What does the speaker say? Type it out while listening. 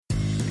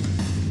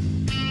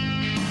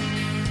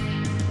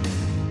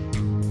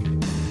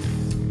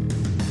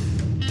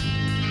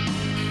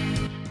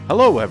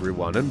Hello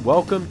everyone and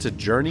welcome to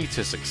Journey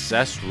to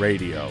Success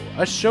Radio,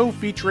 a show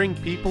featuring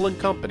people and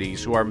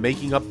companies who are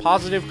making a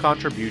positive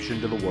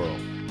contribution to the world.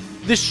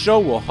 This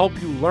show will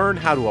help you learn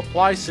how to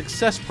apply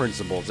success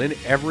principles in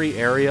every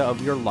area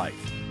of your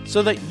life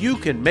so that you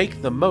can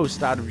make the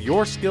most out of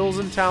your skills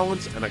and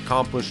talents and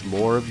accomplish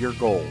more of your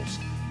goals.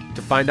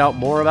 To find out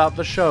more about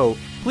the show,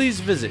 please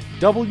visit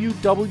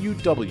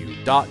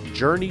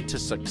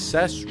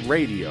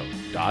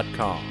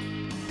www.journeytosuccessradio.com.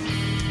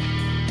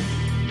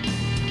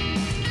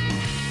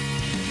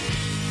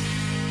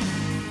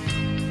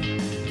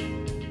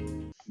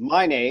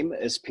 My name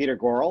is Peter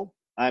Gorel.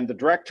 I'm the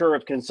Director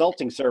of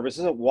Consulting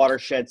Services at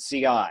Watershed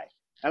CI,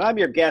 and I'm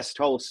your guest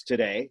host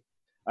today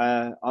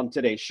on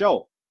today's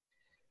show.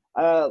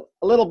 A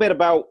little bit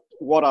about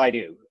what I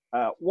do.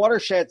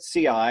 Watershed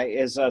CI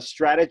is a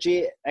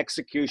strategy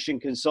execution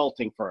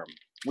consulting firm.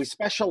 We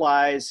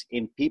specialize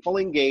in people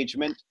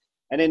engagement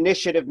and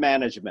initiative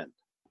management.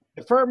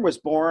 The firm was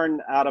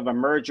born out of a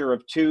merger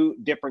of two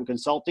different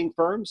consulting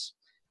firms,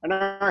 and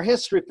our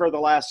history for the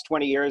last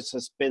 20 years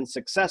has been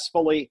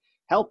successfully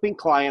helping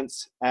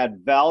clients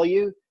add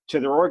value to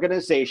their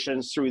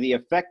organizations through the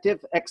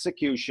effective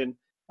execution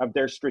of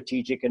their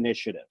strategic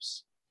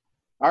initiatives.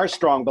 Our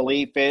strong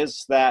belief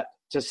is that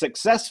to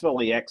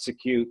successfully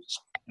execute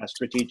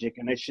strategic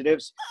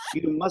initiatives,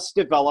 you must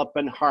develop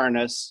and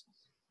harness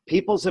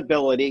people's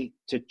ability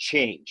to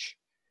change.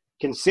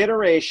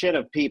 Consideration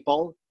of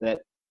people,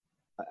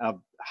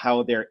 of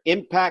how they're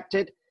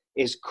impacted,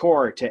 is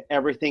core to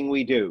everything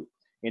we do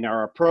in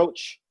our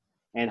approach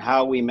and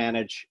how we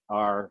manage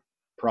our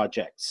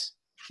projects.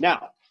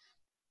 Now,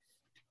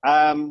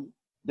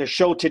 the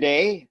show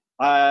today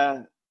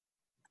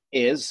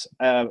is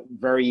a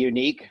very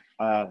unique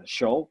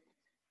show.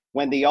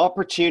 When the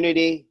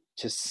opportunity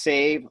to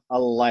save a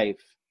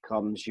life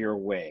comes your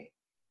way,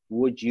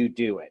 would you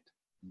do it?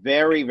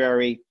 Very,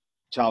 very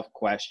tough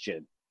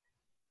question.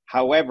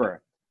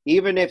 However,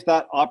 even if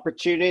that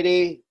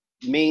opportunity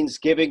means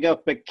giving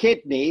up a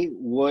kidney,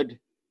 would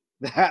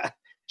that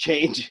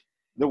change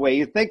the way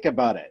you think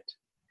about it?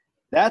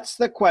 That's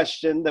the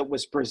question that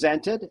was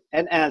presented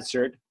and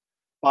answered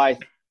by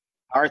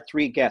our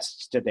three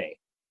guests today.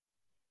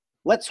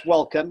 Let's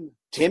welcome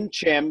Tim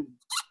Chhim,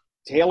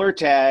 Taylor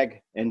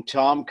Tagg, and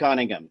Tom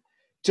Cunningham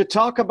to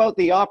talk about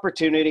the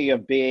opportunity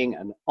of being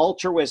an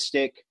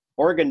altruistic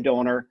organ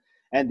donor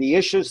and the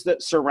issues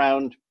that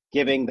surround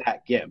giving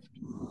that gift.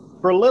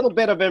 For a little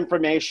bit of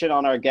information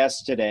on our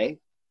guest today,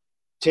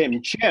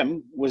 Tim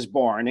Chhim was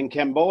born in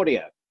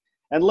Cambodia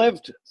and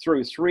lived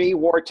through three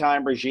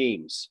wartime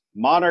regimes: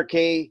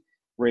 Monarchy,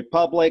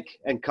 Republic,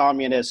 and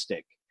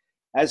Communistic.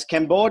 As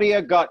Cambodia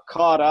got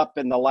caught up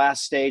in the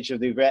last stage of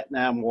the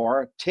Vietnam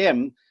War,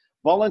 Tim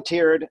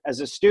volunteered as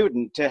a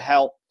student to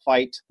help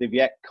fight the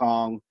Viet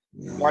Cong,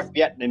 North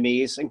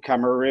Vietnamese, and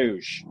Khmer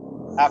Rouge.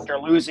 After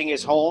losing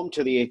his home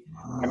to the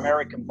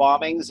American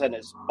bombings and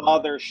his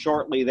father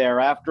shortly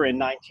thereafter in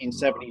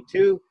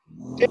 1972,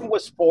 Tim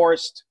was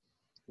forced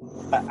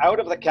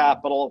out of the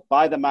capital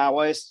by the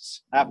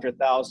Maoists after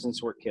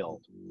thousands were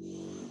killed.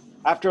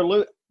 After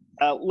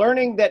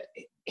learning that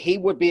he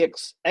would be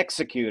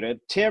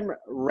executed, Tim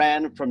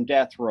ran from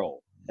death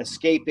row,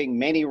 escaping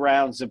many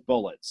rounds of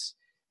bullets.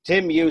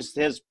 Tim used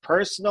his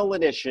personal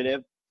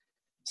initiative,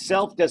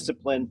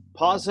 self-discipline,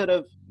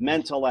 positive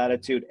mental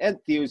attitude,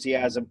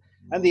 enthusiasm,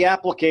 and the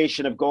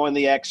application of going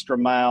the extra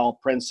mile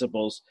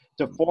principles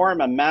to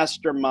form a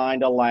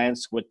mastermind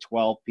alliance with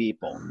 12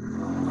 people.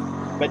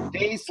 But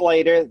days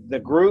later, the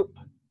group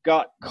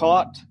got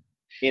caught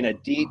in a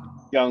deep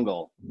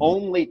jungle.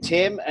 Only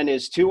Tim and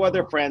his two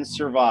other friends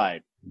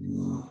survived.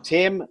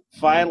 Tim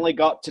finally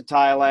got to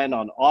Thailand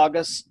on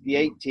August the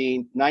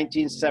 18th,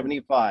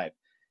 1975,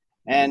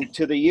 and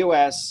to the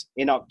U.S.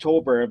 in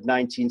October of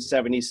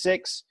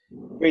 1976,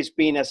 where he's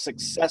been a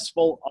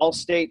successful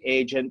Allstate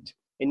agent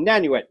in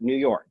Nanuet, New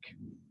York.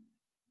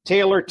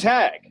 Taylor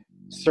Tagg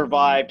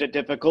survived a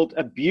difficult,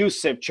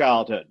 abusive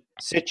childhood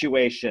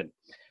situation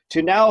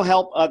to now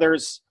help other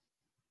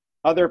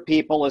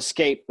people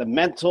escape the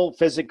mental,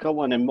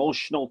 physical, and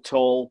emotional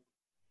toll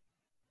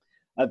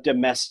of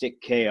domestic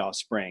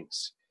chaos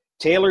brings.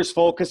 Taylor's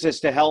focus is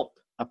to help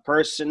a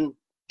person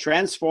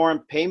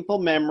transform painful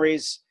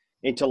memories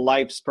into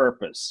life's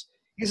purpose.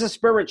 He's a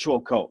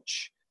spiritual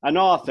coach, an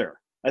author,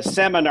 a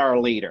seminar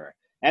leader,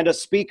 and a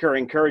speaker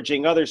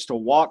encouraging others to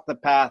walk the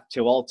path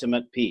to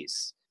ultimate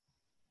peace.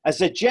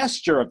 As a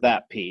gesture of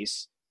that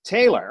peace,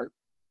 Taylor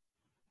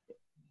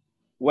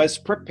was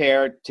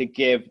prepared to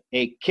give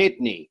a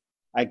kidney,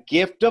 a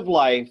gift of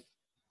life,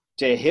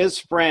 to his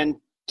friend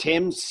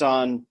Tim's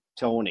son,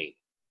 Tony.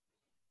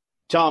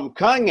 Tom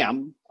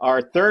Cunningham,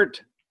 our third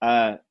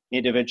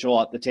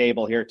individual at the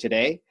table here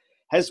today,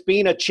 has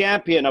been a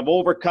champion of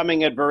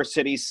overcoming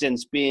adversity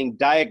since being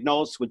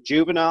diagnosed with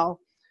juvenile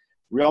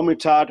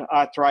rheumatoid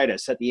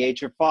arthritis at the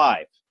age of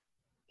 5.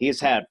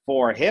 He's had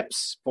 4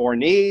 hips, 4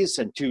 knees,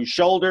 and 2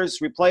 shoulders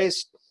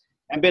replaced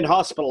and been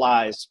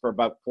hospitalized for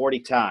about 40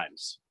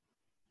 times.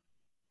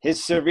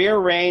 His severe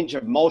range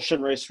of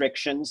motion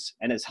restrictions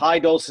and his high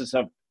doses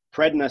of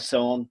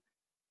prednisone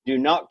do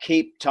not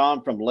keep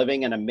Tom from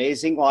living an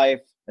amazing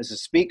life as a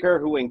speaker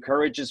who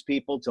encourages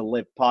people to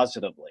live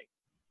positively.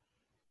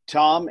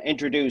 Tom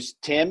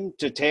introduced Tim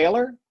to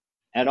Taylor,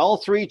 and all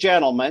three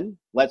gentlemen,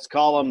 let's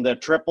call them the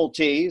triple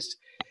T's,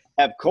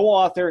 have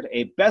co-authored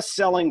a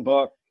best-selling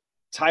book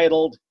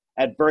titled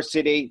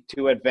Adversity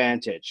to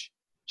Advantage.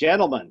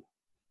 Gentlemen,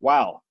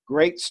 wow,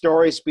 great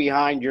stories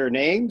behind your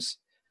names.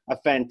 A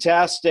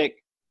fantastic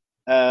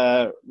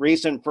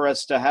reason for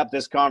us to have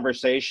this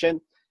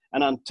conversation.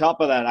 And on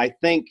top of that, I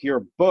think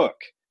your book,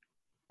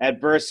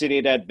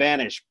 Adversity to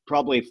Advantage,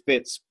 probably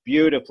fits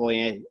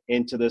beautifully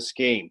into the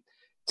scheme.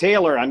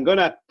 Taylor, I'm going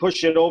to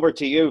push it over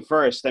to you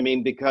first. I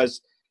mean,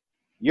 because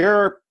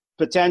you're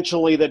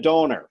potentially the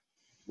donor.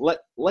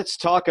 Let's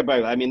talk about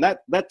it. I mean,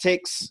 that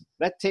takes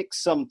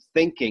some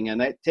thinking,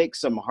 and that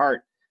takes some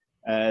heart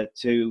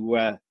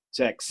to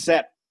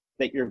accept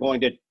that you're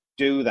going to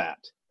do that.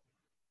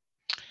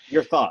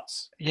 Your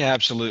thoughts? Yeah,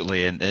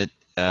 absolutely. And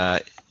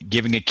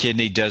giving a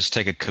kidney does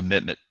take a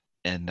commitment.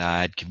 And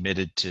I had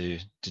committed to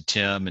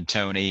Tim and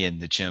Tony and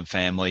the Chhim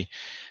family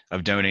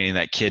of donating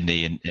that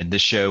kidney. And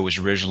this show was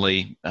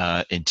originally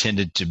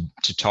intended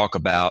to talk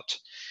about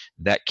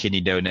that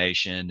kidney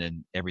donation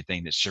and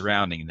everything that's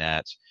surrounding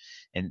that.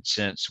 And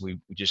since we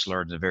just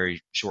learned a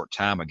very short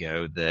time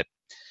ago that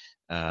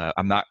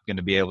I'm not going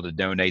to be able to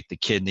donate the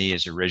kidney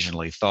as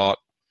originally thought,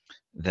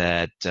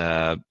 that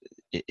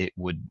it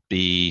would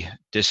be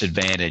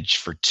disadvantage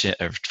for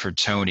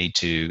Tony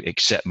to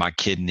accept my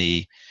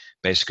kidney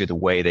basically the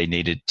way they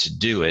needed to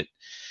do it,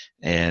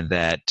 and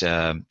that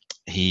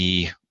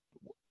he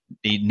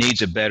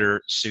needs a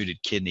better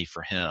suited kidney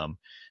for him.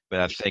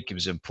 But I think it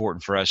was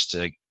important for us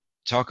to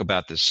talk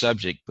about this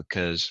subject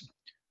because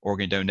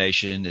organ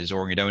donation is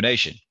organ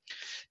donation.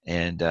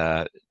 And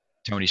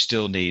Tony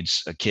still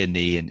needs a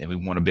kidney, and we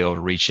want to be able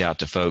to reach out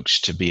to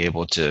folks to be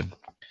able to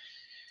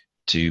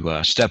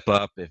step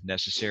up if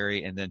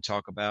necessary, and then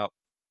talk about,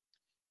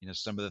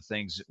 some of the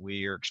things that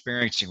we are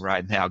experiencing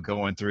right now,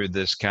 going through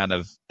this kind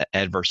of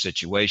adverse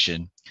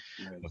situation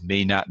of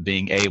me not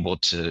being able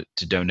to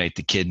donate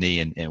the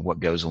kidney and what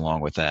goes along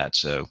with that.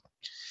 So,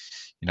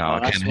 I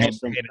kind of hand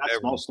it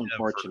over most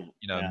unfortunate.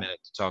 For, a minute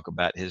to talk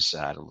about his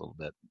side a little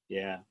bit.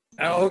 Yeah.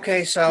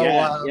 Okay, so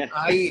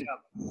I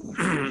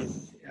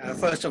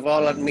first of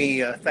all, let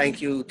me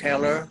thank you,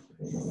 Taylor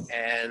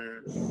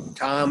and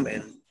Tom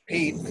and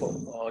Pete,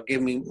 for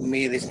giving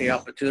me the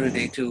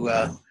opportunity to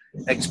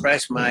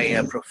express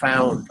my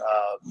profound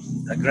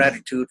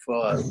gratitude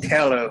for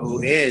Taylor,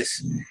 who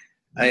is,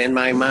 in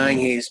my mind,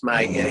 he's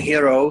my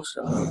hero.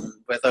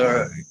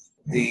 Whether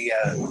the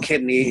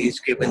kidney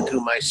is given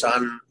to my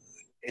son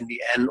in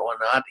the end or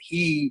not,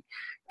 he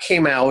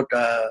came out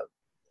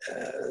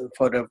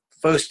for the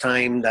first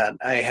time that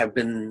I have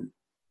been,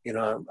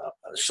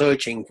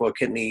 searching for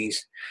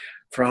kidneys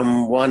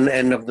from one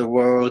end of the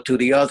world to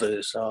the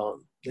other.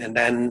 So, and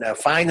then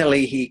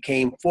finally he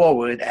came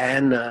forward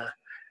and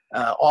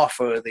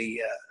offered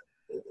the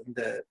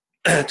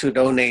to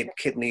donate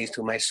kidneys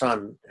to my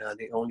son,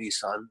 the only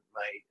son,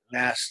 my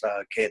last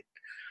kid.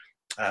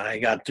 I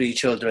got 3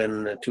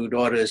 children, 2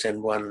 daughters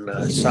and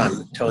 1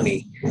 son,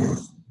 Tony.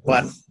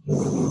 But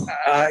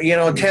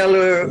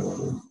Taylor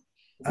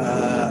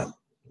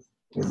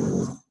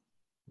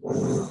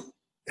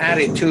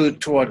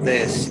attitude toward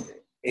this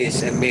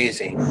is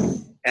amazing,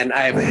 and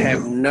I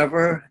have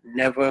never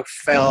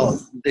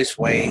felt this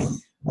way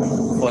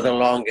for the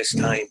longest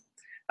time.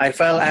 I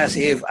felt as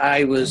if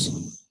I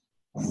was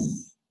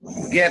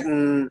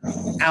getting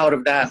out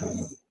of that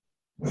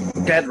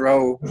death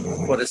row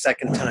for the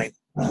second time,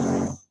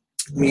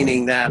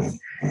 meaning that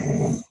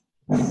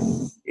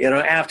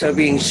after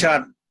being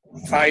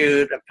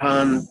fired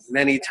upon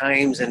many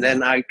times, and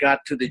then I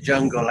got to the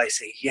jungle, I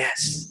say,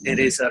 yes, it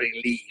is a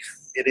relief.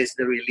 It is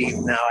the relief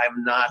now.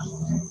 I'm not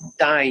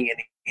dying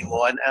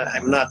anymore, and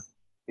I'm not,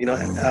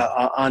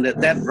 on the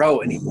death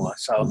row anymore.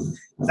 So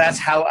that's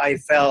how I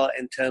felt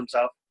in terms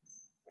of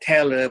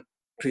Taylor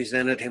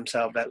presented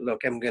himself that,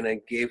 look, I'm going to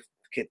give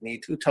kidney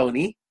to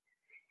Tony.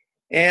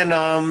 And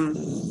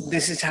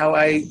this is how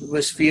I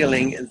was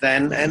feeling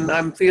then, and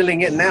I'm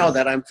feeling it now,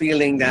 that I'm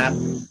feeling that,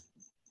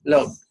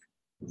 look,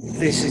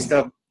 this is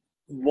the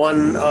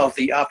one of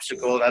the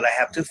obstacles that I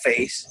have to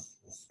face.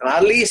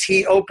 At least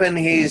he opened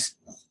his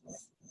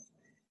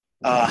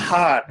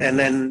heart, and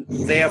then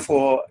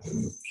therefore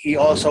he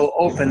also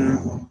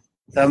opened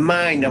the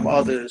mind of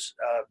others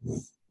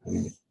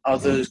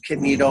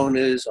kidney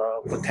donors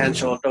or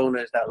potential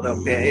donors, that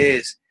look, there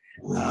is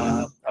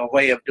a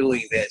way of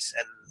doing this.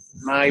 And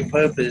my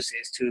purpose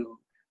is to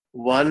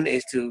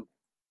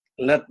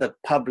let the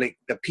public,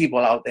 the people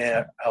out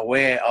there,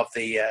 aware of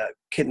the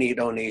kidney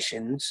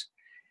donations.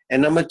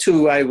 And number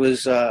 2, I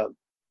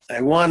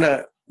want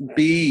to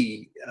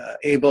be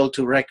able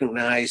to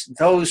recognize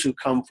those who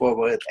come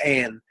forward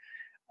and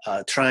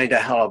trying to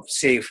help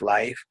save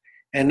life.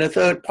 And the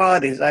third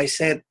part is, I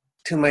said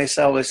to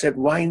myself,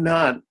 why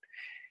not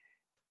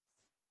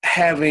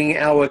having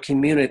our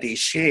community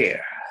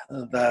share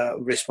the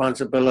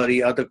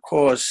responsibility or the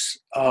cost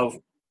of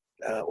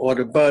or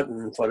the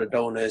burden for the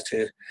donors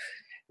to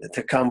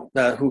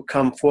who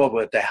come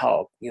forward to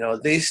help.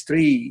 These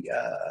three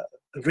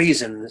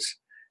reasons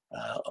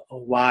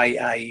why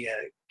I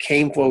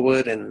came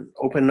forward and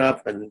opened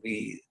up, and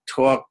we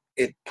talk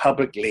it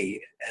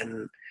publicly,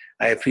 and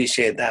I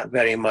appreciate that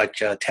very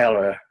much,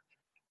 Taylor.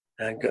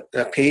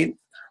 Pete?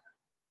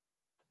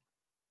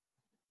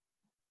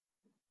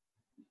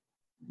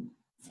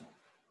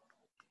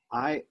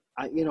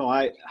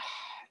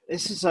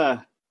 It's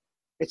a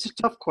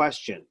tough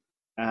question.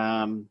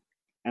 And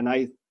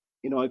if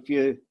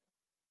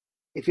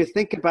you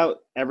think about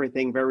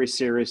everything very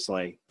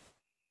seriously,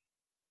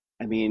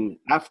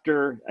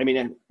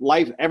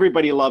 life,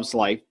 everybody loves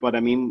life, but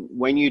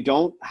when you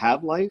don't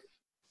have life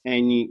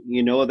and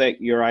you know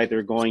that you're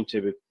either going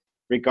to,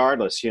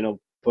 regardless,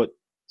 put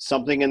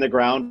something in the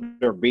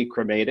ground or be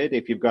cremated.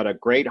 If you've got a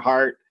great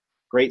heart,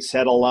 great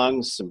set of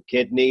lungs, some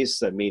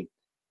kidneys,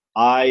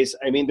 eyes,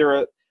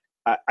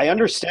 I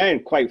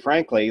understand, quite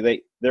frankly, that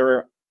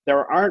there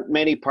aren't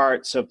many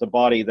parts of the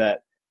body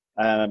that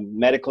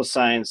medical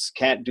science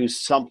can't do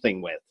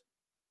something with.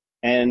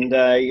 And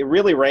you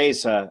really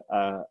raise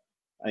an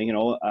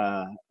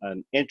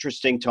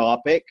interesting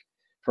topic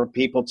for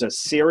people to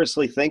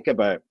seriously think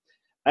about.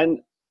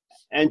 And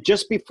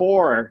just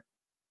before,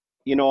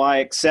 I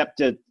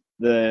accepted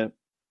to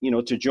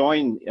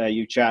join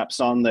you chaps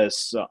on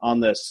this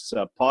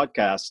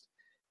podcast,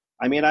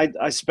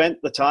 I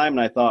spent the time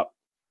and I thought,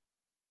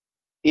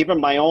 even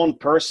my own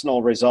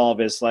personal resolve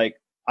is like,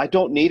 I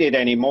don't need it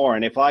anymore.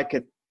 And if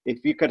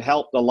you could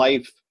help the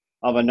life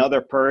of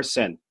another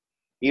person,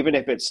 even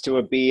if it's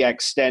to be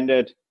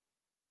extended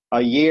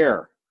a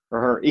year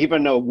or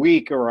even a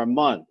week or a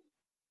month,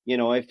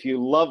 if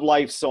you love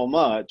life so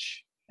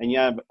much and you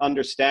have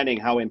understanding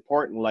how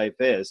important life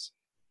is,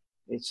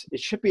 it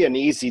should be an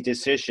easy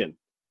decision.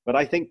 But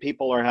I think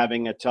people are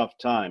having a tough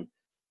time.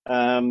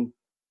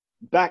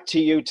 Back to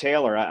you,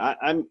 Taylor.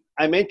 I'm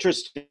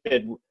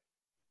interested.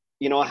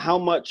 How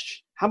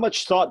much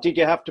thought did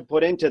you have to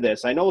put into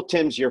this? I know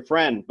Tim's your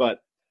friend, but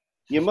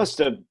you must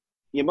have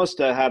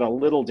had a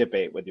little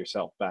debate with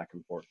yourself back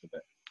and forth a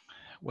bit.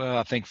 Well,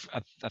 I think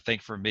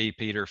for me,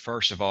 Peter,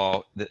 first of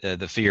all,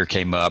 the fear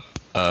came up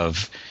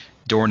of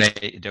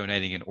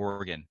donating an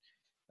organ.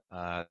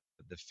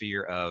 The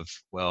fear of,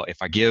 well, if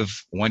I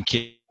give one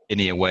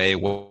kidney away,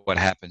 what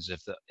happens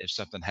if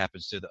something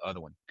happens to the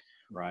other one?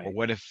 Right. Or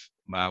what if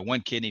my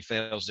one kidney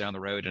fails down the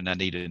road and I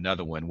need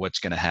another one? What's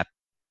going to happen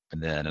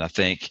then? And I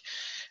think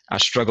I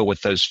struggled with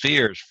those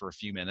fears for a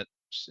few minutes,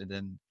 and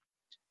then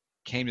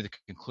came to the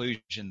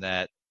conclusion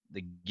that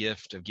the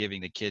gift of giving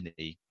the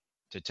kidney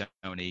to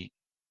Tony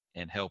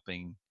and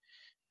helping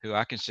who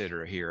I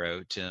consider a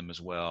hero, Tim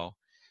as well,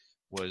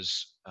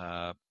 was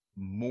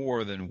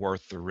more than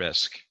worth the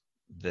risk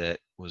that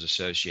was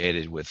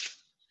associated with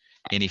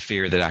any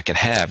fear that I could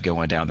have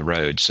going down the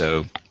road.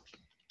 So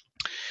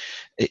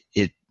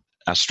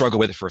I struggled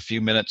with it for a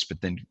few minutes,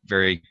 but then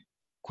very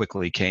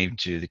quickly came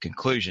to the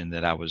conclusion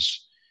that I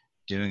was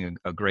doing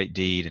a great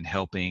deed and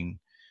helping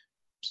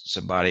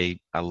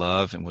somebody I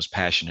love and was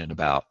passionate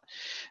about.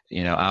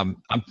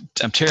 I'm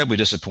terribly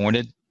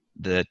disappointed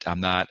that I'm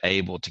not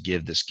able to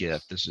give this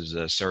gift. This is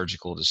a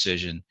surgical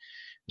decision.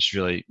 There's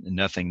really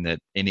nothing that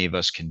any of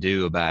us can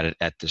do about it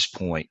at this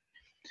point.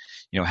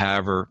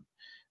 However,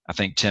 I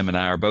think Tim and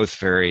I are both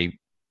very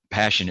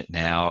passionate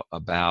now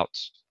about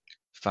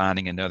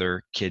finding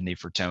another kidney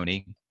for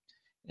Tony.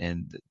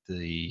 And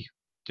the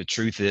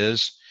truth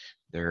is,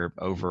 there are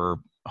over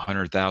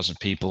 100,000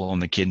 people on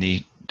the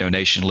kidney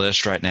donation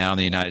list right now in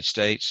the United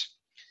States,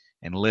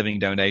 and living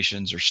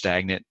donations are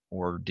stagnant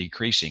or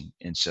decreasing.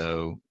 And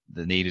so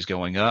the need is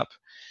going up,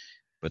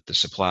 but the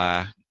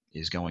supply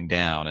is going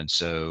down. And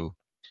so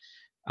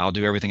I'll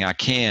do everything I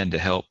can to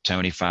help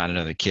Tony find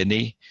another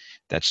kidney.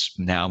 That's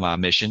now my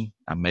mission.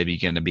 I'm maybe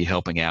going to be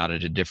helping out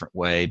in a different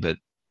way, but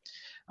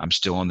I'm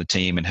still on the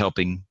team and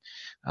helping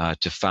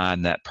to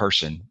find that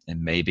person. And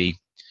maybe,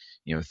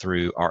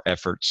 through our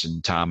efforts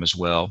and time as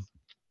well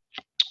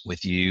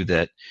with you,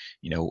 that,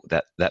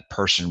 that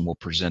person will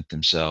present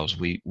themselves.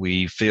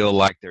 We feel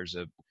like there's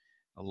a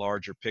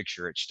larger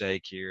picture at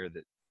stake here,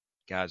 that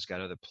God's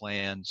got other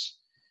plans,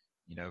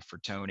 for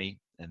Tony,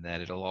 and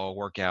that it'll all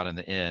work out in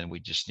the end. We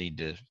just need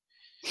to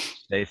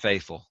stay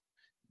faithful.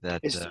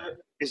 That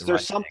is there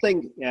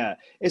something? Yeah.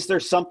 Is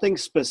there something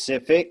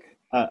specific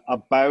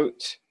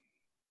about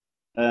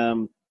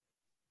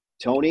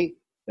Tony?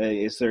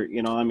 Is there,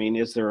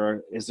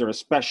 is there a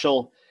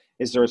special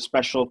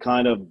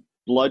kind of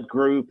blood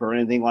group or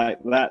anything like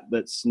that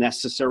that's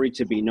necessary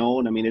to be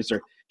known?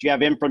 Do you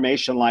have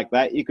information like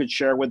that you could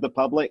share with the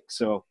public?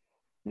 So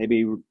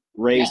maybe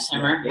raise.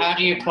 Yes, how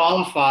do you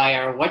qualify,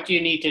 or what do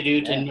you need to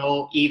do to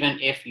know even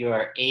if you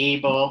are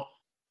able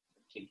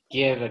to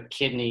give a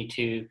kidney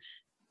to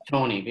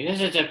Tony?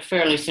 Because it's a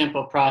fairly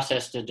simple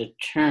process to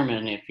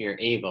determine if you're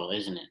able,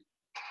 isn't it?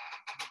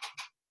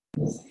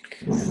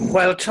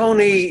 Well,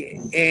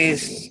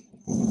 Tony's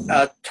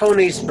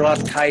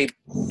blood type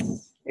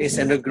is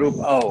in the group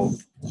O.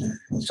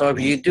 So if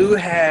you do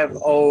have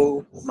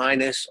O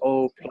minus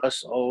O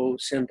plus O,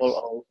 simple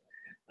O,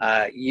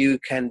 you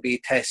can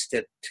be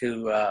tested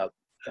to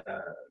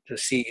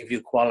see if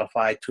you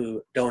qualify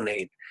to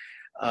donate.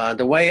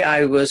 The way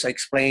I was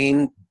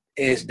explained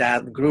is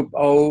that Group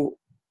O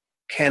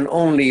can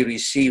only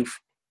receive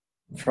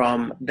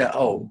from the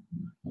O.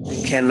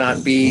 It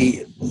cannot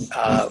be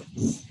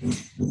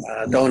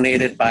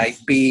donated by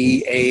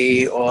B,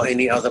 A, or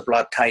any other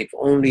blood type,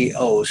 only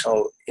O.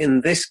 So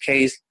in this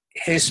case,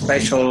 his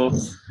special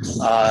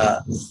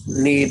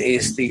need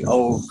is the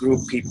O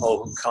group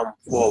people who come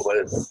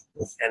forward.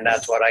 And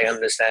that's what I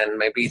understand.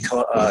 Maybe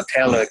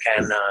Taylor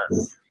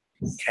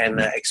can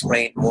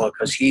explain more,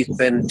 because he's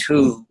been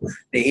to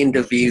the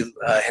interview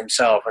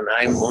himself, and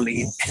I'm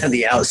only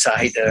the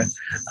outsider.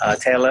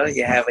 Taylor,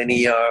 you have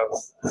any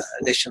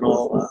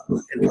additional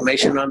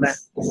information on that?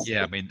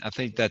 Yeah, I mean, I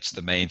think that's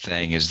the main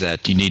thing, is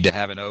that you need to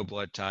have an O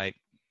blood type.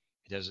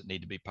 It doesn't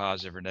need to be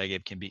positive or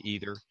negative, it can be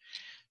either.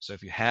 So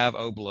if you have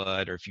O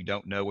blood, or if you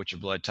don't know what your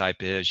blood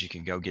type is, you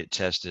can go get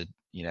tested,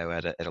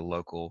 at a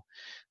local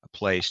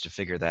place to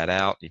figure that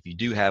out. If you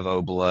do have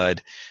O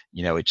blood,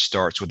 it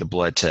starts with a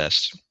blood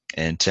test.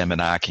 And Tim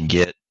and I can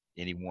get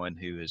anyone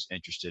who is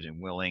interested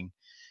and willing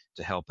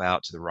to help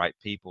out to the right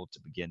people to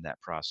begin that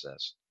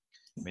process.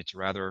 I mean, it's a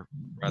rather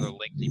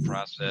lengthy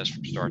process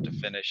from start to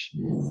finish,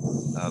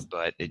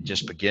 but it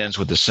just begins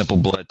with a simple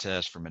blood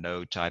test from an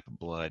O type of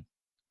blood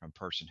from a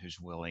person who's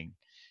willing,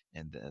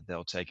 and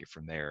they'll take it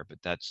from there. But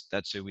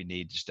that's who we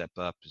need to step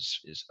up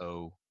is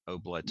O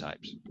blood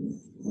types.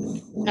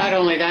 Not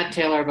only that,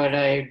 Taylor, but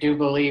I do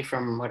believe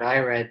from what I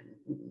read,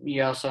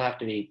 you also have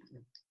to be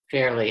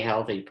fairly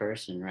healthy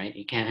person, right?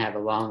 You can't have a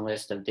long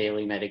list of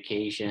daily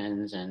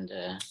medications and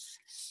a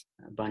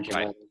bunch of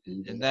other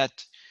things. And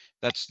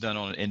that's done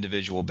on an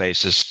individual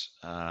basis.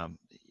 I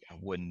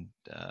wouldn't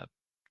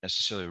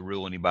necessarily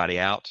rule anybody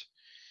out,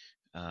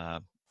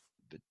 but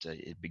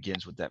it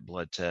begins with that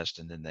blood test,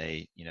 and then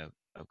they,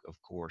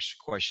 of course,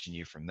 question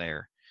you from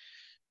there.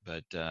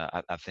 But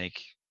I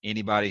think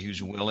anybody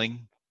who's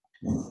willing,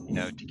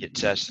 to get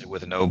tested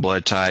with an O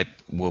blood type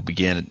will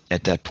begin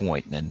at that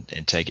point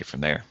and take it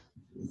from there.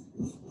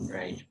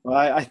 Right. Well,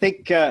 I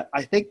think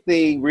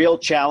the real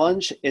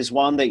challenge is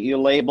one that you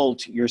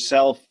labeled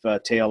yourself,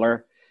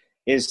 Taylor,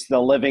 is the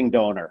living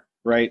donor,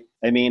 right?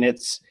 I mean,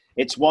 it's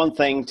one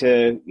thing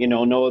to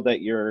know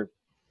that you're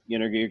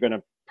going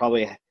to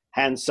probably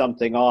hand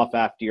something off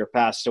after you're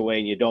passed away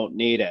and you don't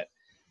need it.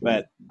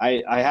 But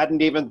I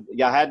hadn't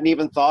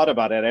even thought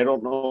about it. I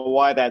don't know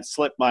why that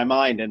slipped my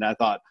mind, and I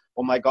thought,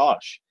 oh my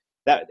gosh,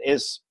 that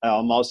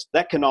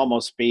can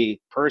almost be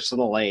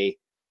personally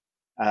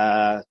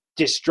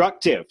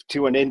destructive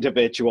to an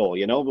individual,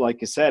 like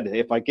you said,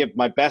 if I give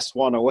my best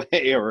one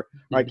away or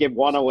I give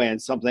one away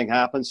and something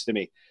happens to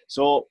me.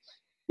 So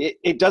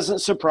it doesn't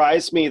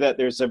surprise me that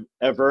there's a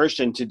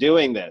aversion to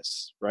doing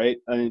this, right?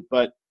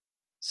 But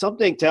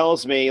something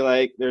tells me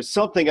like there's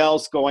something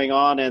else going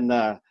on in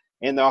the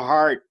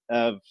heart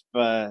of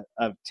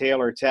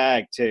Taylor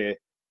Tagg to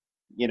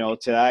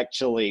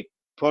actually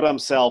put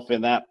himself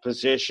in that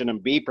position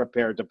and be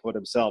prepared to put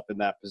himself in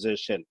that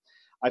position.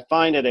 I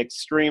find it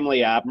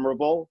extremely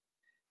admirable.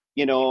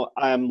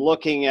 I'm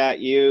looking at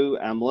you,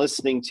 I'm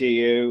listening to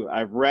you,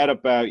 I've read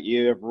about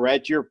you, I've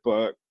read your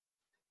book,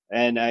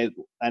 and I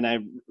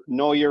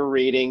know your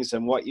readings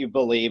and what you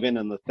believe in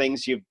and the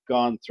things you've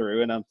gone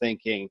through, and I'm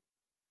thinking,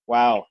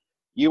 wow,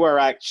 you are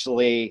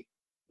actually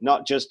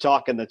not just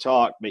talking the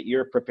talk, but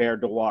you're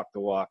prepared to walk the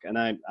walk. And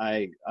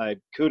I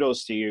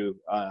kudos to you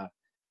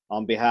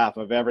on behalf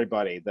of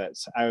everybody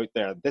that's out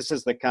there. This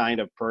is the kind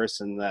of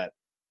person that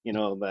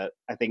that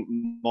I think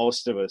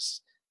most of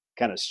us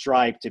kind of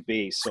strive to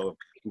be. So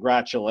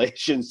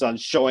congratulations on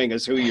showing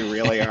us who you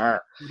really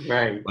are.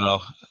 Right.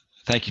 Well,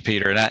 thank you,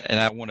 Peter. And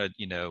I want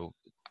to,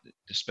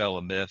 dispel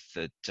a myth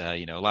that,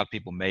 a lot of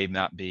people may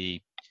not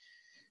be,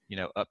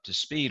 up to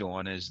speed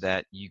on, is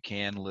that you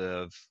can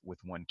live with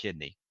one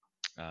kidney.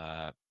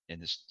 And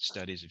the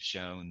studies have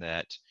shown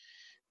that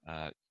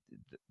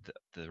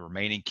the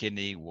remaining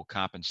kidney will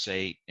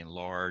compensate,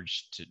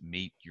 enlarge to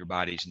meet your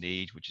body's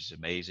needs, which is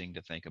amazing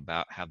to think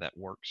about how that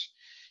works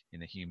in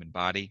the human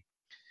body.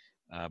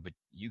 But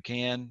you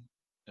can,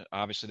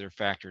 obviously there are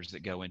factors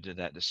that go into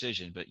that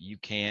decision, but you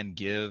can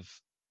give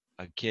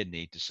a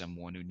kidney to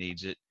someone who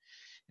needs it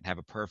and have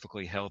a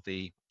perfectly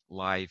healthy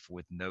life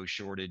with no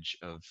shortage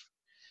of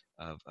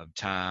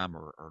time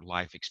or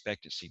life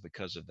expectancy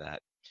because of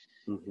that.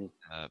 Mm-hmm.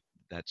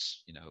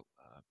 That's,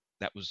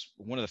 that was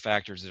one of the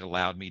factors that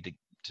allowed me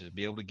to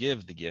be able to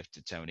give the gift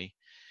to Tony.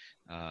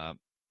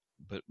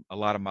 But a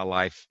lot of my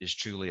life is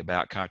truly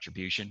about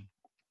contribution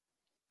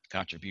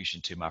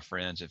to my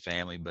friends and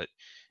family, but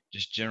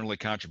just generally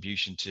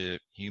contribution to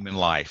human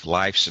life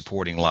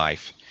supporting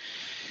life.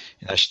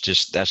 And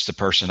that's the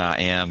person I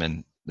am.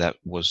 And that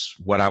was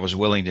what I was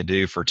willing to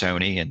do for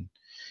Tony. And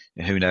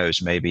who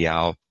knows, maybe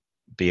I'll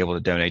be able to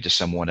donate to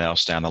someone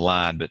else down the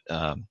line. But,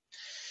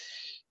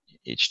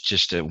 it's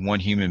just one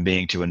human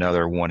being to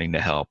another wanting to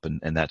help.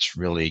 And that's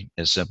really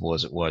as simple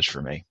as it was for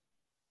me.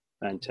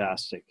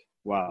 Fantastic.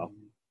 Wow.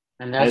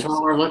 And that's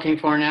what we're looking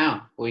for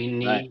now. We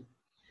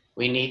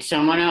need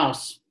someone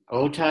else,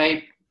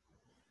 O-type,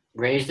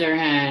 raise their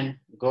hand,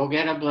 go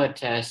get a blood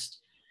test,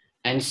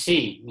 and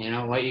see,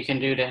 what you can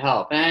do to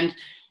help. And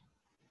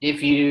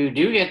if you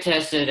do get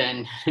tested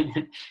and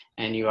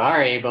and you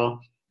are able,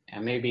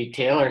 and maybe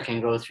Taylor can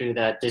go through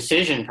that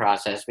decision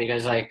process,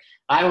 because I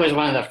was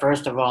one of the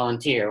first to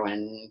volunteer.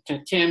 When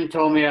Tim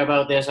told me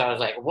about this, I was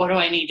like, what do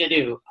I need to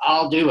do?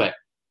 I'll do it.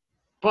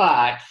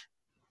 But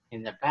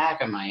in the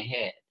back of my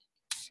head,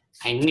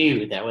 I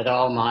knew that with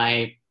all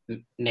my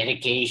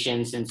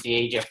medication since the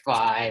age of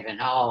 5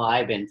 and all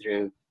I've been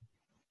through,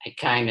 I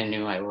kind of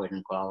knew I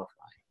wouldn't qualify.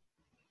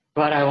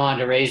 But I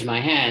wanted to raise my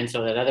hand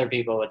so that other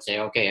people would say,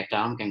 okay, if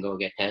Tom can go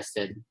get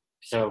tested,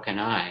 so can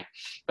I.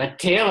 But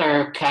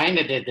Taylor kind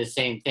of did the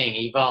same thing.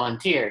 He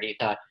volunteered. He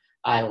thought,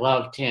 I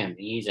love Tim.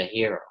 He's a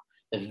hero.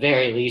 The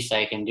very least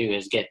I can do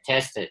is get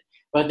tested.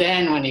 But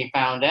then when he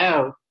found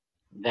out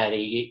that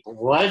he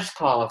was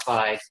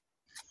qualified,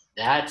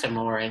 that's a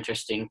more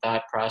interesting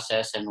thought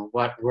process. And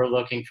what we're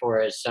looking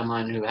for is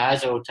someone who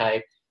has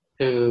O-type,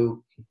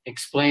 who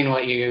explain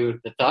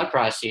the thought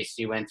process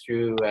you went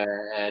through,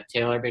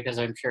 Taylor, because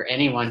I'm sure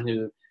anyone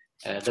the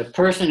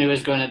person who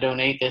is going to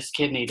donate this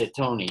kidney to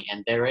Tony,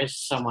 and there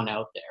is someone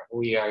out there,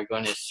 we are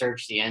going to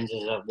search the ends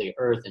of the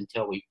earth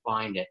until we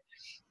find it.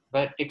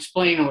 But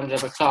explain what the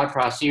thought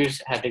process you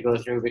had to go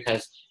through,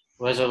 because it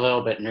was a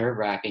little bit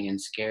nerve-wracking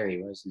and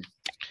scary, wasn't it?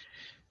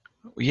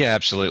 Yeah,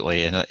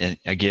 absolutely. And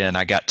again,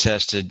 I got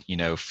tested,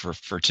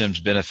 for Tim's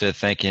benefit,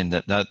 thinking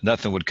that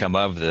nothing would come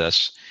of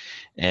this.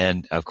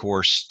 And of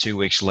course, 2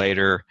 weeks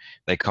later,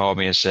 they called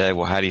me and said,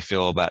 well, how do you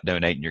feel about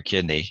donating your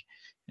kidney?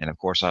 And of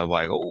course, I was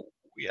like, oh,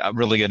 yeah, I'm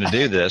really going to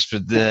do this.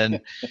 But then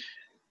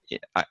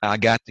I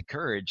got the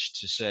courage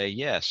to say,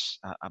 yes,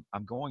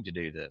 I'm going to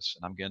do this.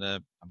 And I'm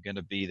going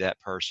to be that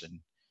person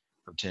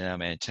for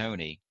Tim and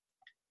Tony.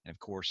 And of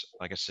course,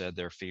 like I said,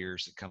 there are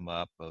fears that come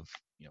up of,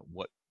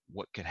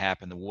 what could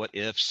happen, the what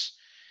ifs,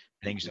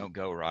 things don't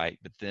go right.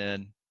 But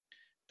then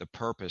the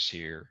purpose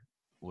here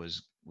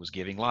was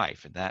giving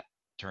life. And that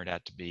turned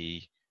out to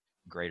be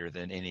greater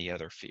than any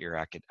other fear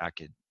I could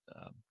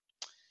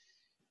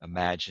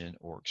imagine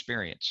or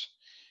experience.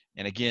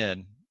 And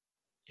again,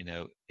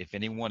 if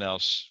anyone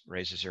else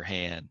raises their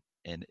hand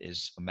and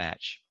is a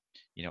match,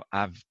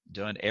 I've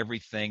done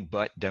everything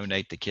but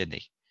donate the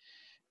kidney.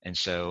 And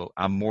so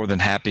I'm more than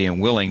happy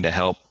and willing to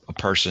help a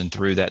person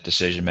through that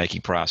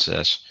decision-making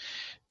process,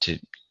 to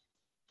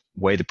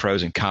weigh the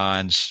pros and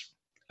cons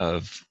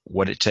of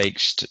what it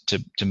takes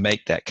to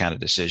make that kind of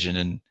decision.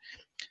 And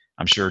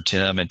I'm sure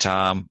Tim and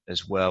Tom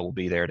as well will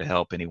be there to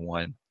help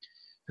anyone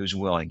who's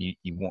willing.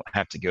 You won't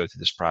have to go through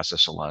this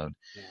process alone,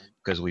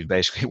 because we've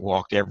basically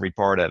walked every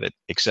part of it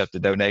except the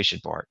donation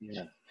part.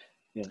 Yeah.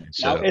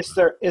 So, now, is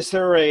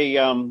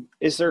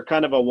there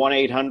kind of a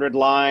 1-800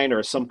 line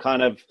or some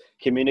kind of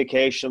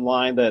communication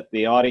line that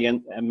the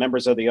audience and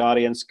members of the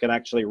audience can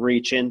actually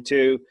reach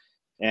into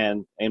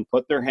and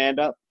put their hand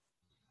up?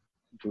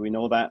 Do we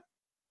know that?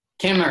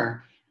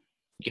 Timmer,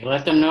 you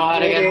let them know how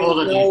to get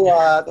hold of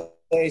you.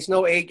 There's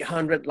no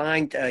 800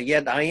 line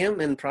yet. I am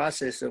in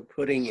process of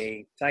putting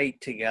a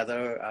site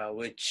together,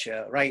 which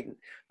right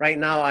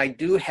now I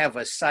do have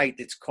a site.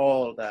 It's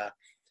called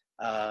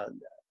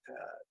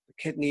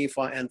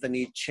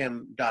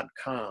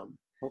kidneyforanthonychim.com.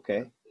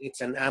 Okay.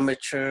 It's an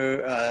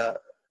amateur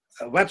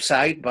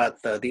website,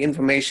 but the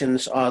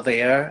informations are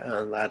there,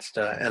 and that's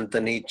the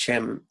Anthony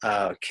Chhim,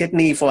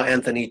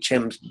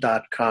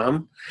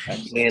 kidneyforanthonychim.com.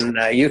 And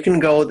you can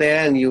go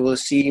there and you will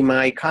see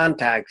my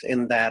contacts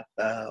in that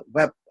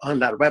on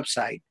that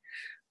website.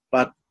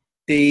 But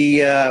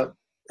the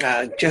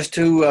just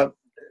to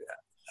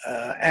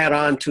add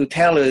on to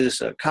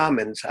Taylor's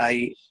comments,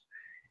 I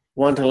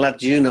want to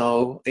let you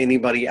know,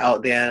 anybody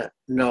out there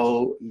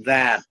know,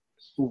 that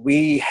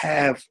we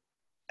have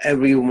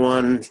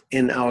everyone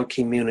in our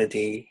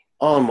community,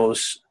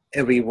 almost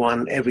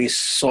everyone, every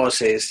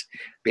sources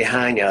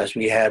behind us.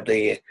 We have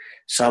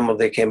some of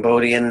the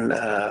Cambodian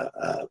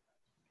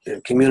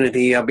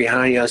community are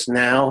behind us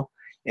now,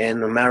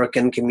 and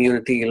American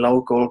community,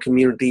 local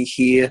community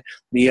here.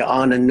 We are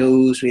on the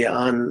news. We are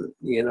on,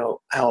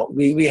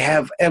 we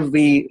have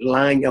every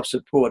line of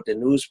support: the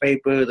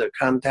newspaper, the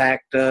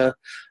contact with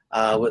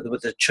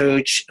the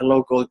church,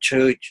 local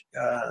church,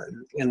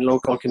 and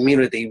local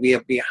community. We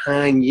are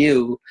behind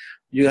you.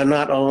 You are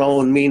not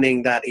alone,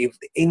 meaning that if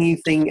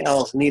anything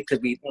else needs to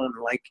be done,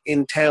 like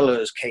in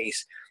Taylor's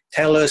case,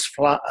 Taylor's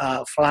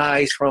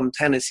flies from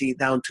Tennessee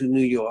down to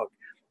New York.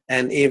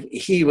 And if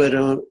he were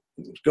to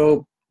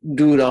go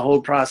do the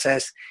whole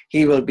process,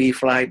 he will be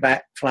flying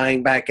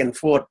back and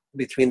forth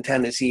between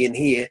Tennessee and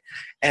here.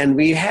 And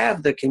we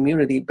have the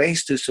community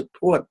base to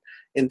support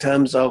in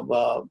terms of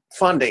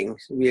funding.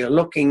 We are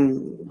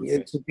looking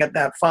to get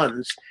that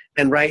funds.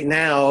 And right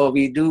now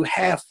we do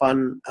have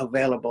fund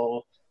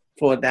available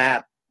for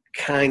that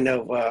kind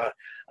of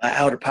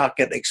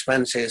out-of-pocket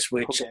expenses,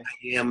 which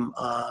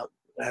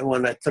I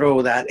want to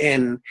throw that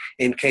in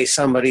case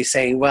somebody's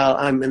saying, well,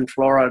 I'm in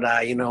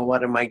Florida,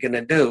 what am I going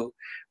to do?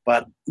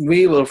 but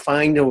we will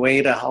find a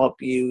way to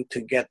help you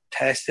to get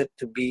tested,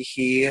 to be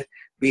here,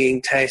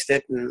 being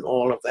tested and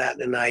all of that.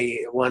 And I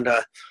want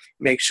to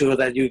make sure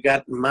that you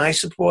got my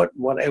support,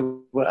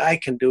 whatever I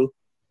can do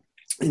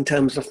in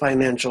terms of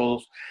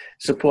financial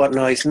support.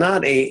 No, it's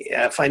not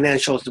a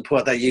financial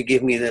support that you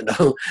give me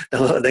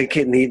the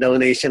kidney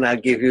donation, I'll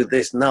give you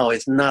this. No,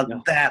 it's not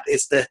that.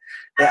 It's the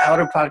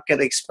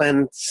out-of-pocket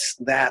expense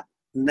that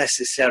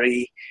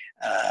necessary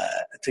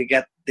to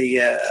get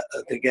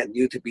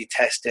you to be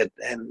tested,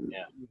 and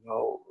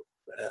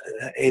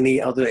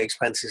any other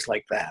expenses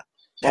like that.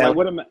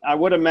 Well, I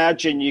would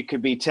imagine you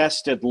could be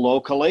tested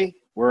locally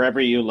wherever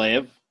you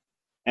live,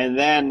 and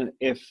then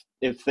if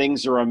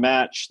things are a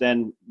match,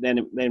 then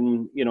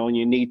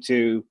you need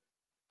to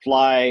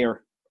fly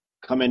or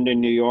come into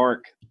New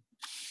York.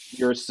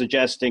 You're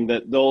suggesting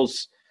that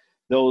those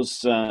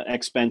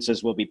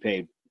expenses will be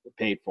paid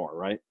for,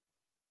 right?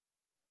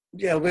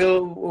 Yeah,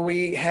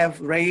 we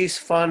have raised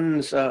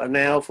funds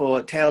now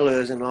for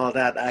tailors and all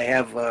that.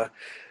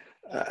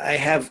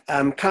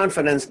 I'm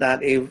confident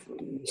that if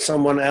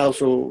someone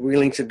else will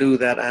willing to do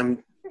that,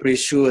 I'm pretty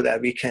sure that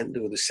we can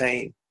do the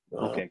same.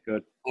 Okay,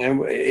 good.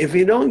 And if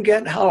you don't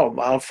get help,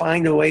 I'll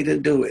find a way to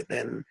do it,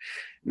 and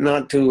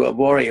not to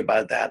worry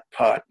about that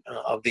part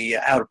of the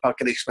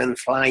out-of-pocket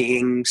expense,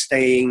 flying,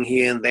 staying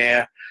here and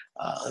there.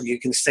 You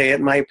can stay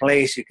at my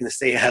place, you can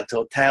stay at the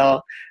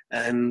hotel,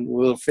 and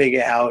we'll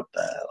figure out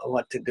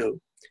what to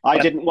do. I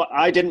didn't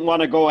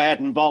want to go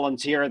ahead and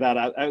volunteer that.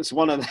 I was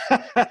one of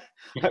the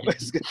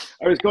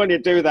I was going to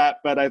do that,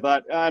 but I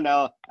thought,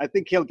 no, I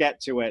think he'll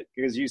get to it,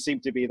 because you seem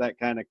to be that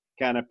kind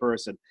of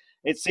person.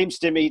 It seems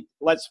to me,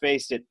 let's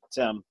face it,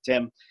 Tim,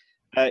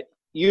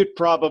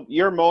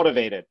 you're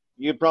motivated.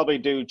 You'd probably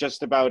do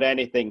just about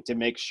anything to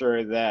make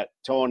sure that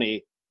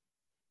Tony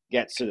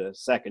gets to the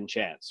second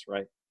chance,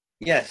 right?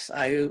 Yes,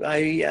 I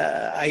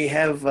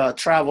have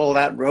traveled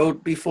that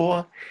road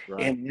before,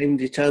 right. And I'm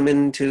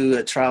determined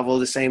to travel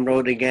the same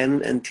road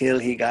again until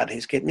he got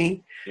his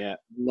kidney. Yeah.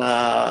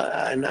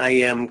 And I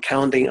am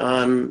counting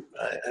on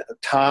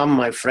Tom,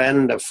 my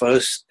friend, the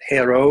first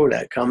hero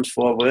that comes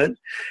forward,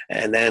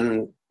 and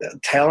then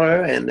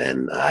Taylor, and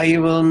then I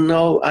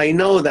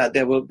know that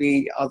there will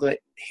be other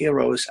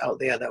heroes out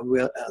there that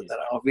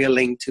are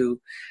willing to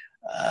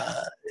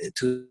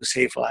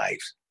save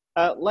lives.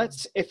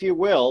 Let's, if you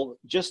will,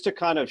 just to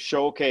kind of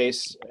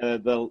showcase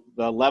the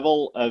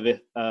level of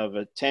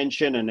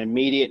attention and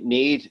immediate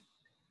need,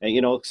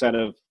 kind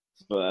of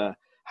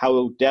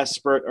how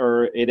desperate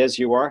it is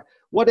you are.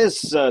 What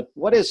is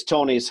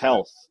Tony's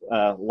health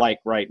like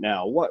right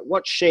now?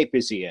 What shape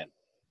is he in?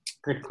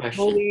 Good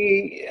question.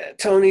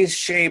 Tony's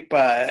shape.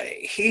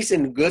 He's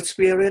in good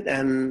spirit,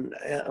 and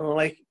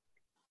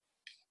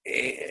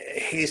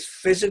his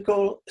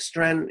physical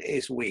strength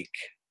is weak.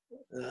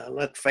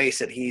 Let's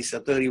face it, he's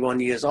a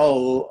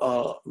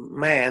 31-year-old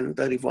man.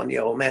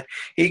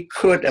 He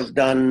could have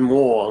done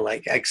more,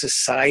 like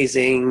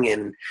exercising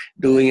and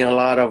doing a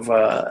lot of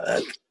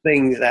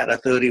things that a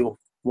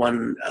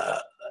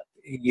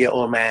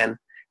 31-year-old man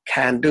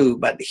can do.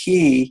 But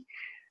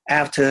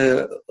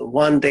after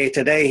one day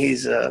today,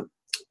 he's at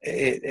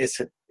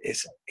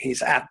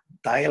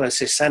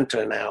dialysis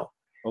center now.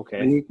 Okay.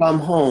 When he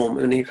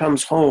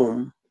comes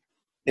home,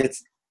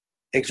 it's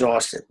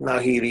exhausted. Now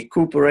he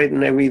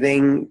recuperating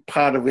everything,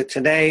 part of it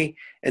today,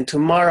 and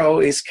tomorrow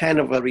is kind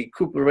of a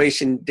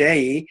recuperation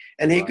day,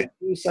 and he could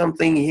do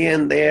something here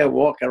and there,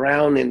 walk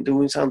around and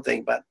doing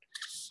something, but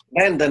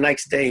then the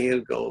next day he'll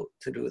go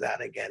to do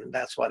that again.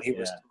 That's what he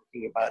was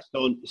talking about.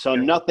 So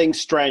nothing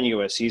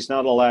strenuous. He's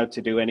not allowed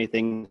to do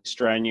anything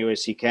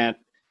strenuous. He can't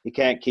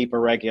keep a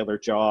regular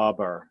job,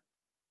 or.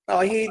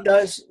 Oh, he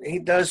does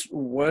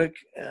work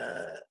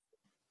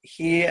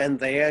here and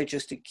there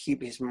just to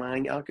keep his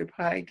mind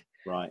occupied.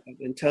 Right.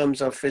 In terms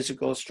of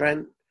physical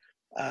strength,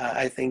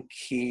 I think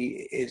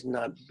he is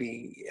not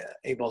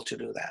able to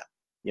do that.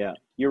 Yeah.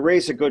 You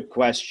raise a good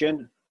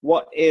question.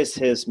 What is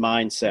his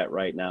mindset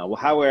right now?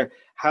 How are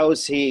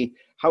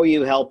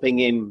you helping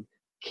him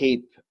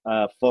keep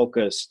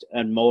focused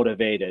and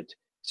motivated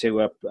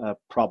to a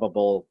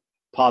probable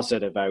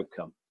positive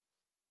outcome?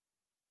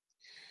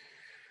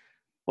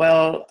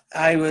 Well,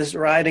 I was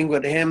riding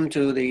with him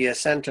to the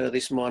center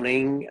this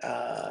morning.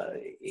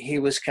 He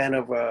was kind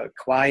of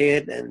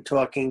quiet and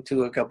talking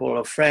to a couple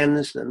of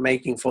friends and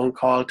making phone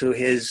call to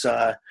his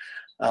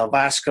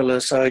vascular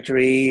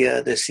surgery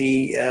to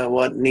see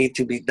what need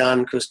to be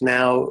done, because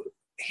now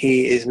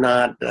he is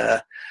not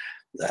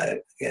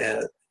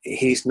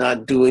he's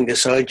not doing the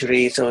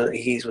surgery, so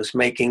he was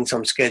making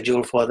some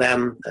schedule for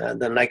them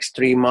the next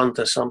 3 months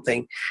or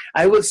something.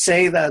 I would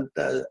say that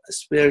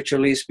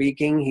spiritually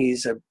speaking,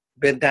 he's a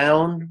bit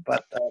down,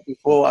 but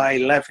before I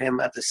left him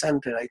at the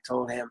center, I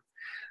told him,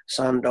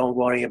 son, don't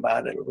worry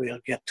about it. We'll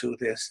get to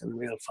this, and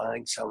we'll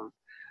find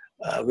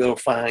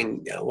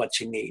what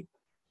you need.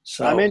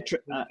 So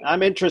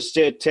I'm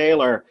interested,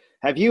 Taylor.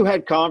 Have you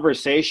had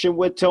conversation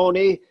with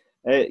Tony?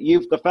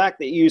 The fact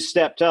that you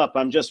stepped up,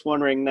 I'm just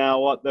wondering now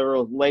what the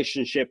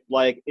relationship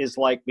is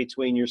like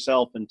between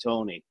yourself and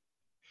Tony.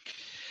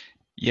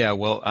 Yeah,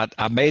 well, I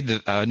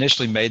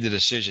initially made the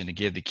decision to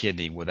give the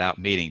kidney without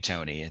meeting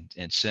Tony,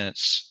 and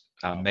since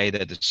I made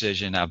that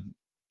decision,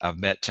 I've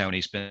met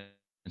Tony, spent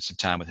some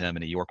time with him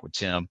in New York with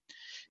Tim. And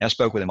I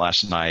spoke with him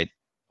last night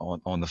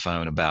on the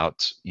phone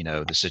about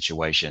the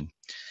situation,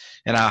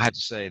 and I have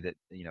to say that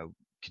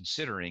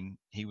considering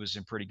he was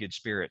in pretty good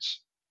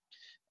spirits,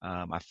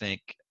 I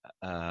think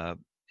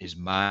his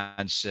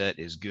mindset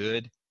is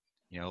good.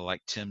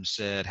 Like Tim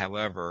said,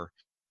 however,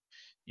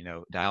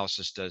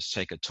 dialysis does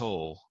take a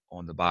toll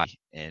on the body.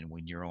 And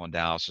when you're on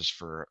dialysis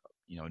for,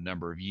 a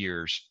number of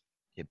years,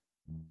 it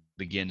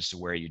begins to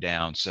wear you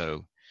down.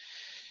 So,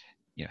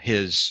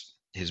 his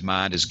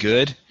mind is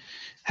good.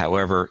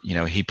 However,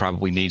 he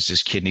probably needs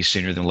this kidney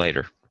sooner than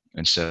later.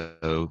 And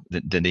so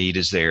the need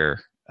is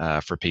there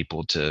for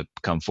people to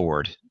come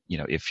forward,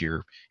 if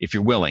you're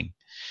willing.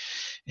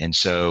 And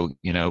so,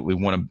 we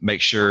want to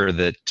make sure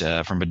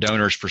that from a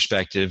donor's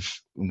perspective,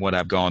 what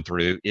I've gone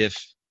through, if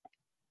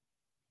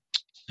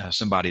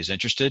somebody is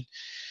interested,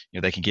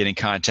 they can get in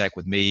contact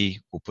with me.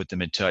 We'll put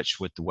them in touch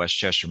with the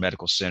Westchester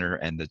Medical Center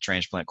and the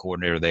transplant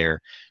coordinator there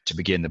to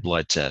begin the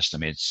blood test. I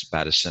mean, it's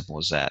about as simple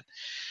as that.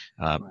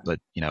 Right. But,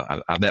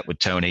 I met with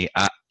Tony.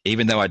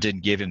 Even though I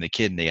didn't give him the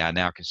kidney, I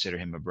now consider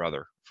him a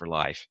brother for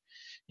life.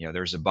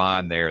 There's a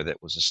bond there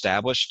that was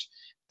established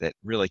that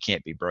really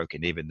can't be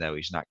broken, even though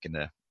he's not going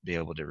to be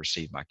able to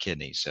receive my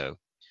kidney. So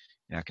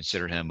I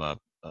consider him a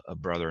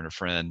brother and a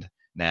friend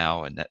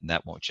now, and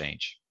that won't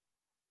change.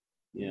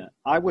 Yeah,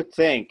 I would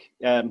think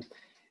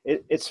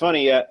it's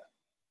funny.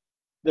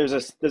 There's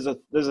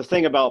a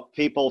thing about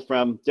people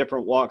from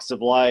different walks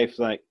of life.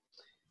 Like,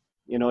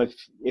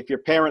 if your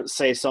parents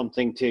say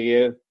something to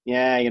you,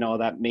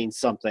 that means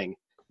something.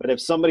 But if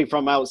somebody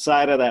from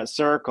outside of that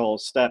circle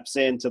steps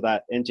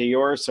into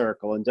your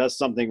circle and does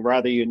something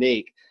rather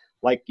unique,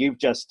 like you've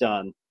just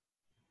done,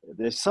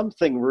 there's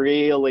something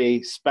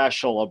really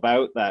special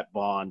about that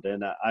bond.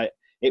 And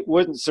it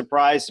wouldn't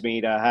surprise me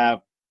to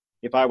have,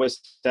 if I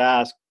was to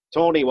ask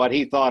Tony what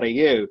he thought of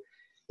you,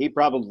 he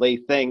probably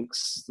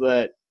thinks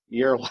that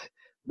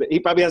he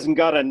probably hasn't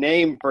got a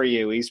name for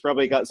you. He's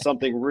probably got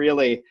something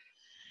really,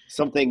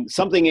 something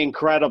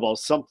incredible,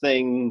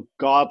 something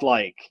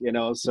godlike,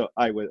 so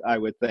I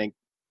would think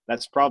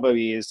that's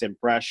probably his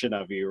impression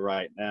of you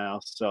right now.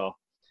 So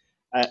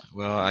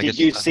did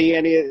you see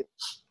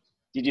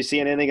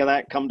anything of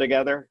that come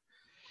together?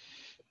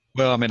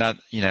 Well, I mean,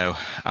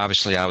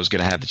 obviously I was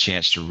going to have the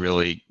chance to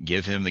really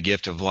give him the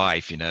gift of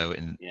life, and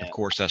of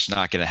course that's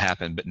not going to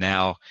happen, but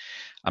now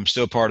I'm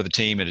still part of the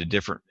team in a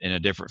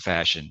different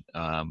fashion.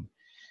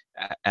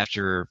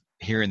 After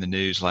hearing the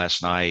news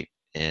last night,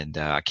 and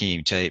I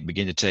can't even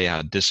begin to tell you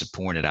how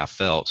disappointed I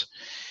felt.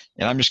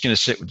 And I'm just going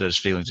to sit with those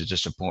feelings of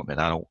disappointment.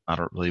 I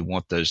don't really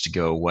want those to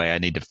go away. I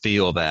need to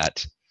feel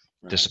that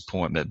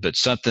disappointment, but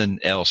something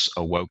else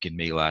awoke in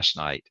me last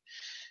night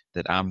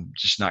that I'm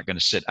just not going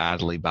to sit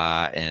idly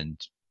by and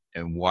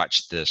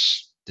watch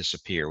this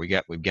disappear.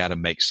 We've got to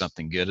make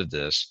something good of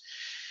this.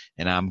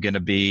 And I'm going to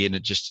be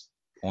just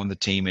on the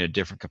team in a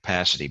different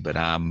capacity, but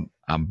I'm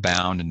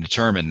bound and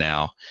determined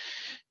now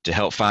to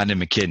help find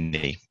him a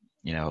kidney.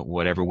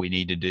 Whatever we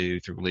need to do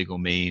through legal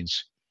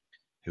means,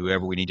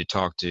 whoever we need to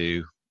talk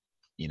to,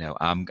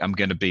 I'm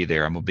going to be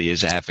there. I'm going to be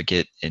his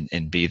advocate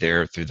and be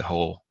there through the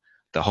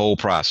whole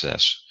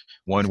process,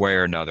 one way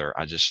or another.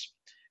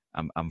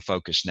 I'm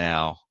focused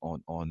now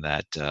on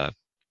that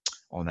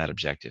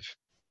objective.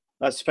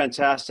 That's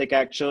fantastic.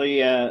 Actually,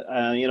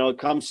 it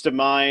comes to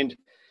mind,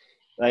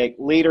 like,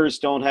 leaders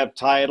don't have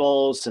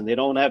titles and they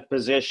don't have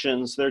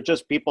positions. They're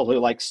just people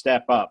who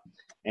step up.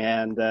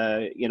 And,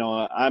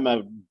 I'm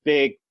a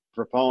big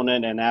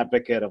proponent and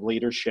advocate of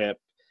leadership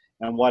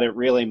and what it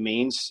really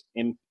means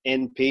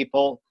in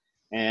people.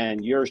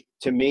 And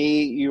to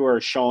me, you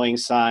are showing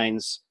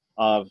signs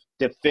of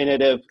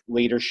definitive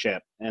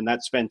leadership. And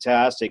that's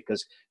fantastic,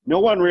 because no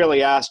one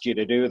really asked you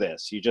to do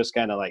this. You just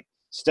kind of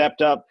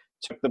stepped up,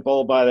 took the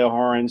bull by the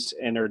horns,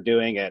 and are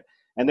doing it.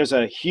 And there's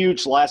a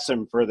huge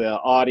lesson for the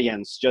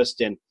audience just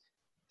in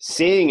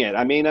seeing it.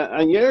 I mean,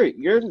 and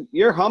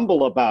you're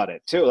humble about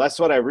it too. That's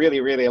what I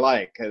really, really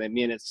like. I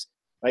mean, it's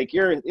like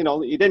you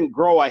didn't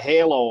grow a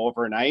halo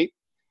overnight.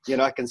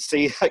 I can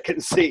see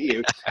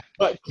you.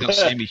 But you don't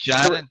see me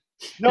shining?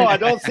 No, I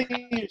don't see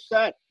you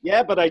shine.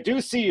 Yeah, but I do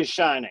see you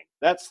shining.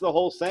 That's the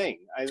whole thing.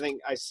 I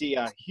think I see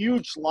a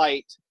huge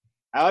light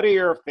out of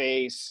your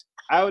face,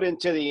 out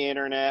into the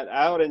internet,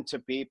 out into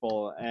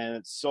people, and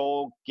it's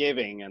so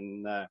giving.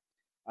 And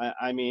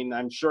I mean,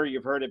 I'm sure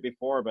you've heard it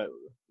before, but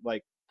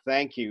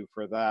thank you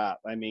for that.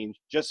 I mean,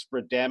 just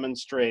for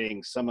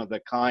demonstrating some of the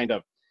kind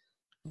of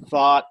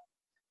thought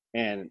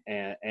and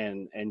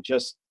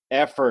just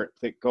effort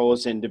that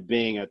goes into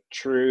being a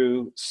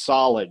true,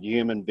 solid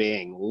human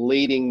being,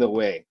 leading the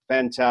way.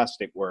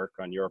 Fantastic work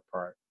on your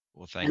part.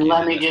 Well, thank you.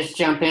 Let me just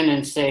jump in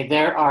and say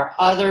there are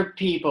other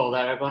people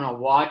that are going to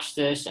watch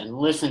this and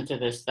listen to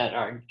this that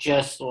are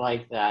just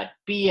like that.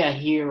 Be a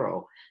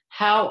hero.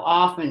 How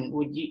often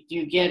do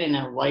you get in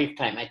a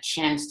lifetime a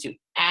chance to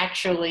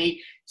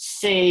actually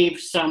save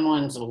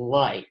someone's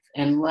life,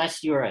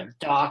 unless you're a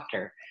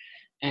doctor?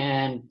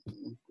 And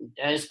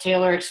as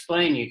Taylor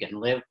explained, you can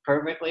live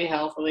perfectly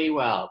healthily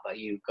well, but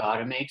you've got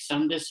to make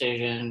some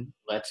decision.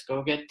 Let's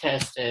go get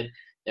tested.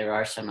 There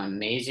are some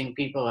amazing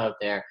people out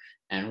there,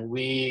 and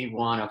we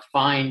want to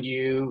find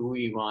you.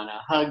 We want to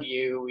hug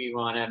you. We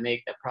want to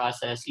make the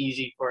process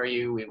easy for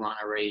you. We want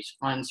to raise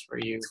funds for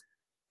you.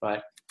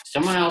 But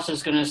someone else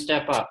is going to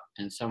step up,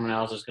 and someone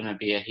else is going to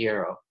be a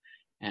hero,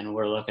 and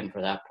we're looking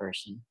for that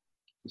person.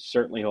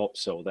 Certainly hope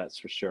so. That's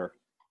for sure.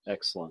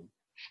 Excellent.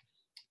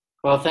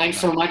 Well, thanks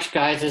so much,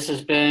 guys. This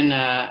has been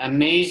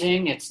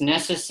amazing. It's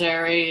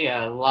necessary.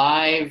 A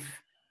live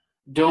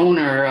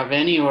donor of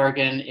any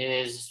organ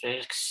is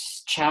a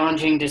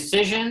challenging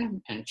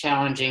decision and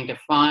challenging to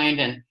find.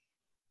 And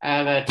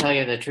I gotta tell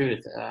you the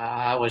truth.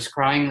 I was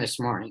crying this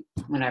morning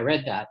when I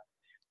read that.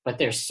 But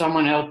there's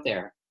someone out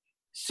there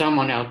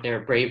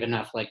brave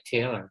enough like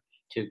Taylor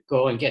to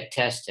go and get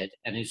tested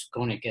and who's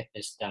going to get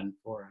this done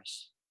for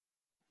us.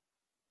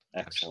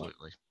 Excellent.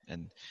 Absolutely.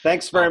 And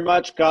thanks very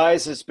much,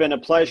 guys. It's been a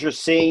pleasure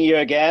seeing you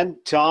again.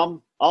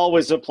 Tom,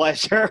 always a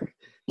pleasure.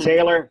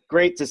 Taylor,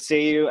 great to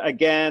see you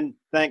again.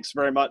 Thanks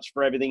very much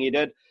for everything you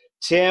did.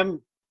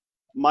 Tim,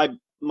 my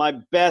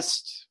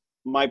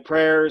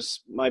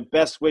prayers, my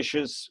best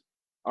wishes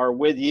are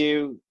with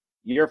you,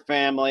 your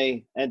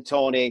family, and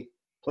Tony.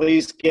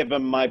 Please give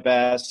him my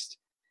best.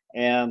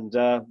 And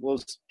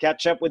we'll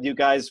catch up with you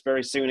guys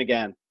very soon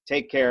again.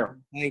 Take care.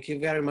 Thank you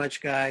very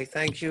much, Guy.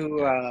 Thank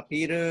you,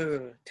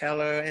 Peter,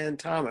 Taylor, and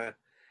Tomer.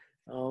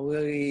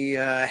 We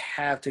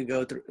have to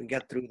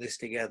get through this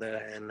together,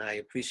 and I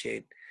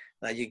appreciate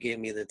that you gave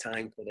me the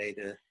time today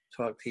to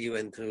talk to you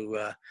and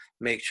to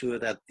make sure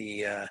that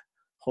the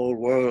whole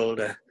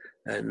world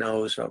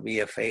knows what we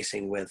are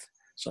facing with.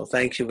 So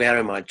thank you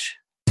very much.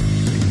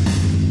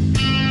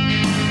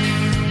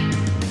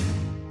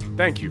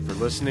 Thank you for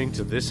listening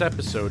to this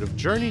episode of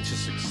Journey to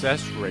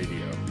Success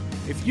Radio.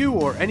 If you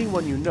or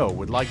anyone you know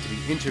would like to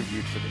be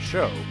interviewed for the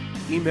show,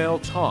 email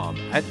Tom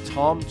at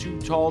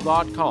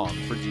tom2tall.com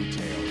for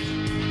details.